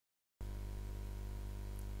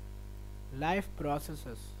Life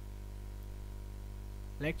processes.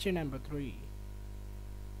 Lecture number 3.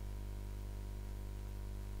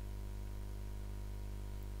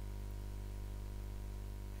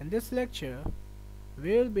 In this lecture,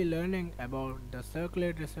 we will be learning about the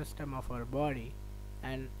circulatory system of our body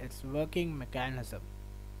and its working mechanism.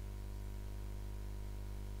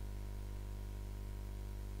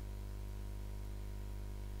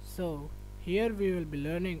 So, here we will be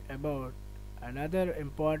learning about another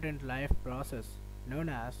important life process known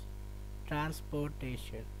as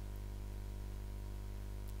transportation.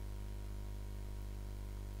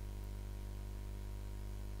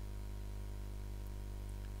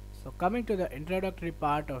 So, coming to the introductory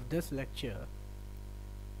part of this lecture,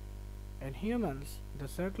 in humans, the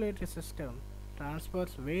circulatory system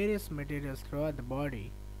transports various materials throughout the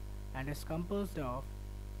body and is composed of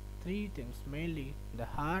three things, mainly the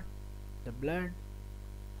heart, the blood,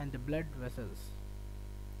 and the blood vessels.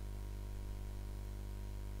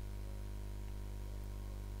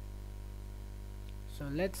 So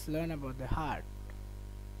let's learn about the heart.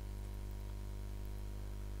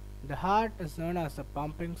 The heart is known as the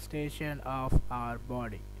pumping station of our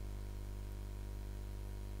body.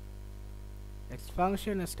 Its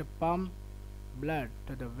function is to pump blood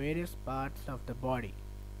to the various parts of the body.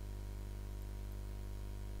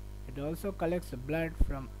 It also collects the blood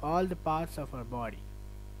from all the parts of our body.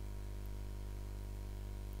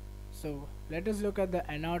 So let us look at the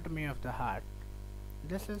anatomy of the heart.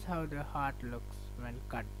 This is how the heart looks when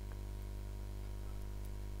cut.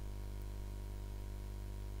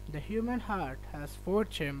 The human heart has 4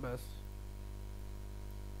 chambers,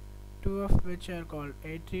 2 of which are called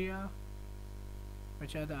atria,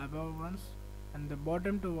 which are the above ones, and the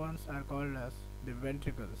bottom 2 ones are called as the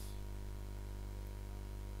ventricles.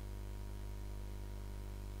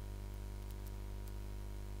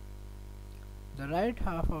 The right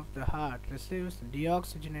half of the heart receives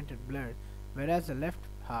deoxygenated blood, whereas the left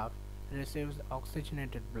half receives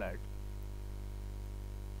oxygenated blood.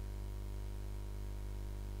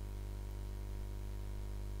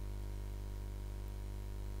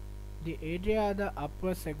 The atria are the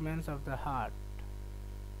upper segments of the heart.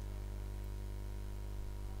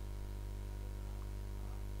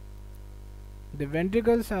 The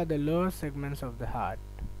ventricles are the lower segments of the heart.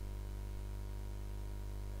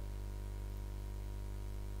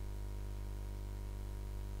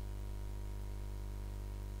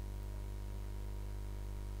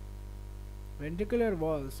 Ventricular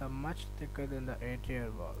walls are much thicker than the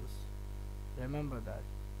atrial walls. Remember that.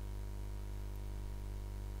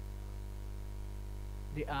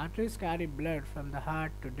 The arteries carry blood from the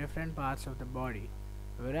heart to different parts of the body,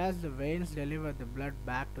 whereas the veins deliver the blood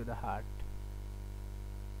back to the heart.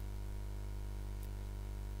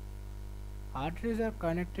 Arteries are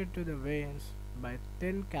connected to the veins by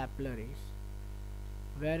thin capillaries,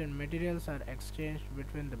 wherein materials are exchanged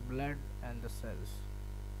between the blood and the cells.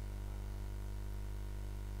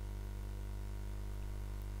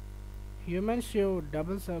 Humans show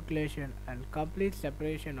double circulation and complete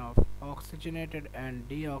separation of oxygenated and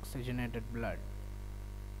deoxygenated blood.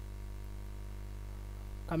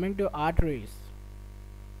 Coming to arteries,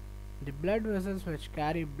 the blood vessels which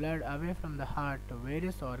carry blood away from the heart to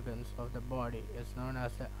various organs of the body is known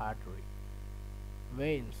as the artery.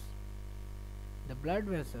 Veins, the blood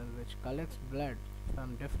vessel which collects blood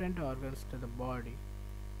from different organs to the body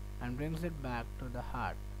and brings it back to the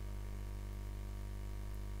heart.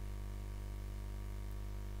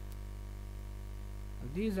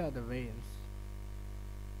 These are the veins.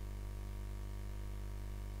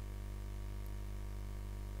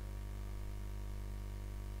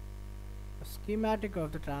 A schematic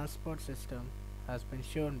of the transport system has been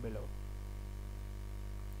shown below.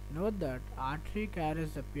 Note that artery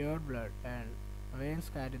carries the pure blood and veins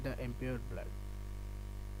carry the impure blood.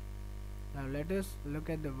 Now let us look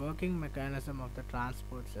at the working mechanism of the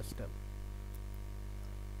transport system.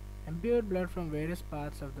 Impure blood from various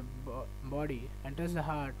parts of the body enters the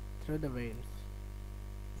heart through the veins.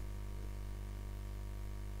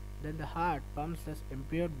 Then the heart pumps this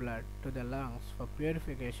impure blood to the lungs for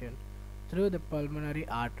purification through the pulmonary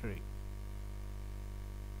artery.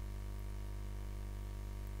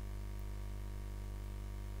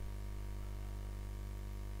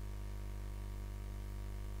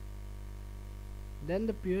 Then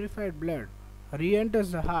the purified blood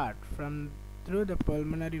re-enters the heart through the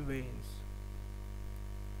pulmonary veins.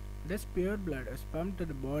 This pure blood is pumped to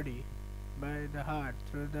the body by the heart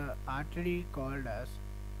through the artery called as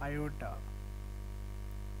aorta,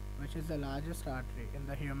 which is the largest artery in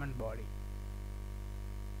the human body.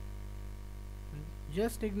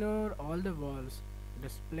 Just ignore all the walls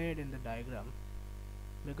displayed in the diagram.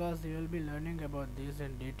 because you will be learning about these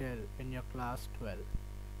in detail in your class 12.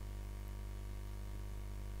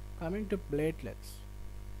 Coming to platelets.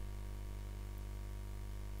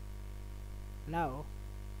 Now,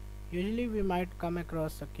 usually we might come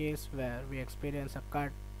across a case where we experience a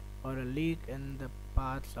cut or a leak in the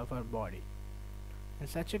parts of our body. In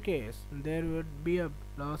such a case, there would be a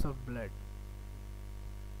loss of blood.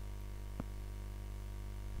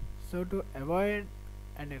 So to avoid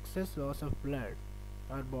an excess loss of blood,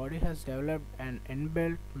 our body has developed an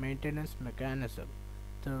inbuilt maintenance mechanism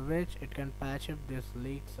through which it can patch up these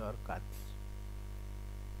leaks or cuts.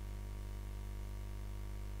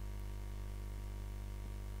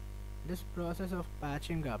 This process of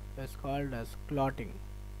patching up is called as clotting.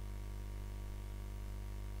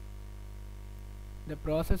 The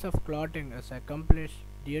process of clotting is accomplished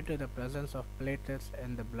due to the presence of platelets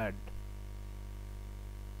in the blood.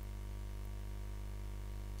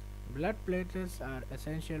 Blood platelets are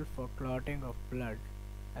essential for clotting of blood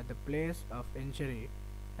at the place of injury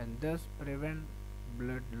and thus prevent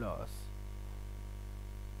blood loss.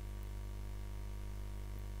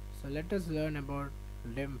 So let us learn about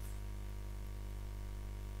lymph.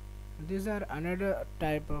 These are another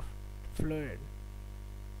type of fluid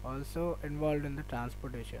also involved in the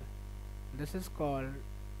transportation. This is called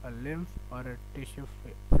a lymph or a tissue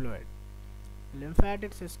fluid.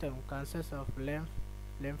 Lymphatic system consists of lymph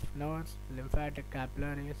nodes, lymphatic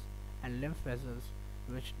capillaries, and lymph vessels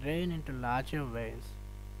which drain into larger veins.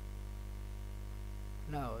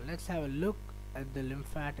 Now let's have a look at the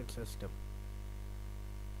lymphatic system.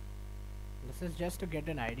 This is just to get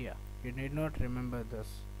an idea. You need not remember this.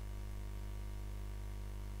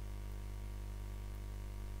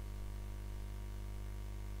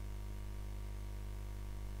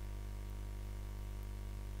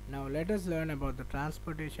 Now let us learn about the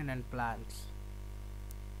transportation in plants.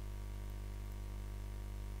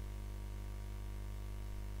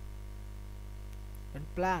 In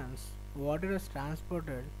plants, water is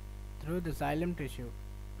transported through the xylem tissue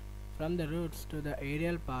from the roots to the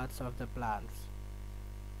aerial parts of the plants.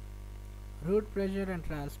 Root pressure and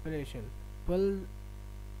transpiration pull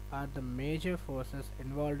are the major forces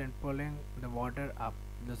involved in pulling the water up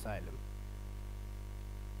the xylem.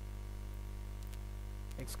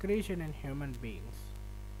 Excretion in human beings.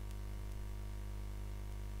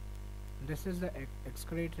 This is the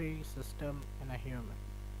excretory system in a human.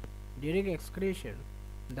 During excretion,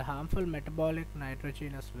 the harmful metabolic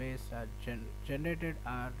nitrogenous wastes are generated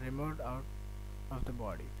are removed out of the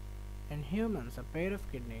body. In humans, a pair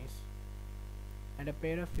of kidneys and a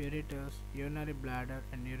pair of ureters, urinary bladder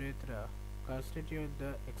and urethra constitute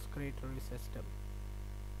the excretory system.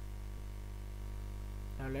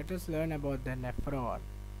 Now let us learn about the nephron.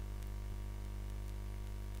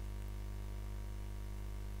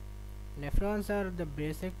 Nephrons are the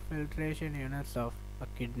basic filtration units of a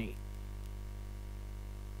kidney.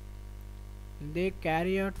 They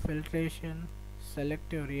carry out filtration,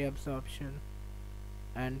 selective reabsorption,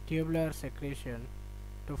 and tubular secretion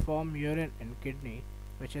to form urine in kidney,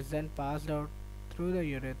 which is then passed out through the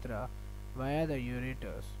urethra via the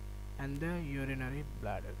ureters and the urinary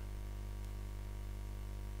bladder.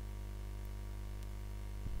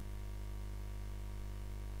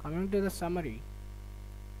 Coming to the summary,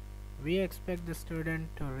 we expect the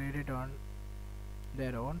student to read it on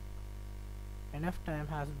their own. Enough time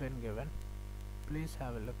has been given. Please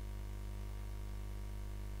have a look.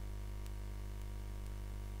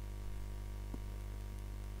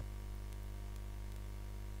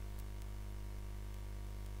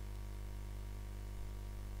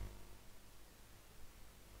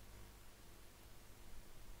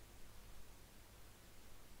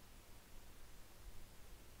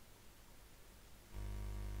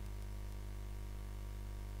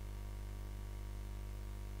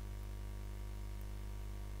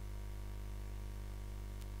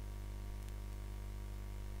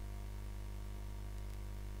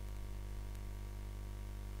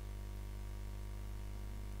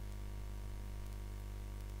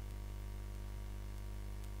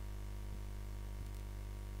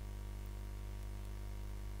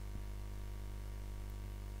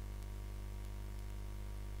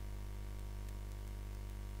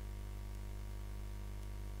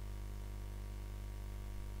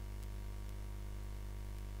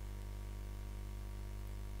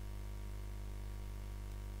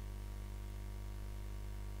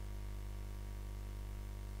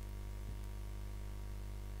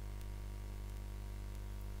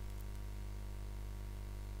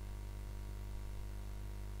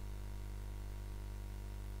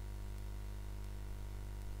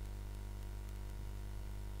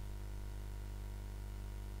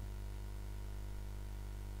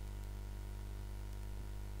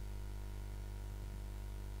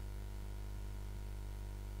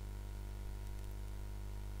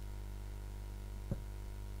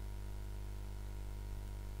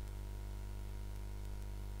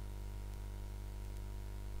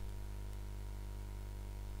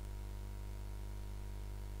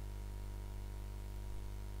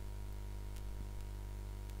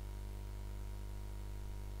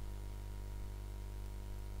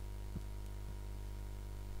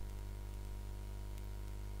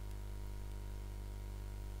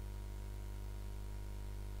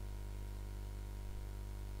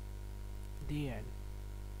 The end.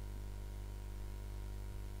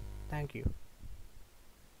 Thank you.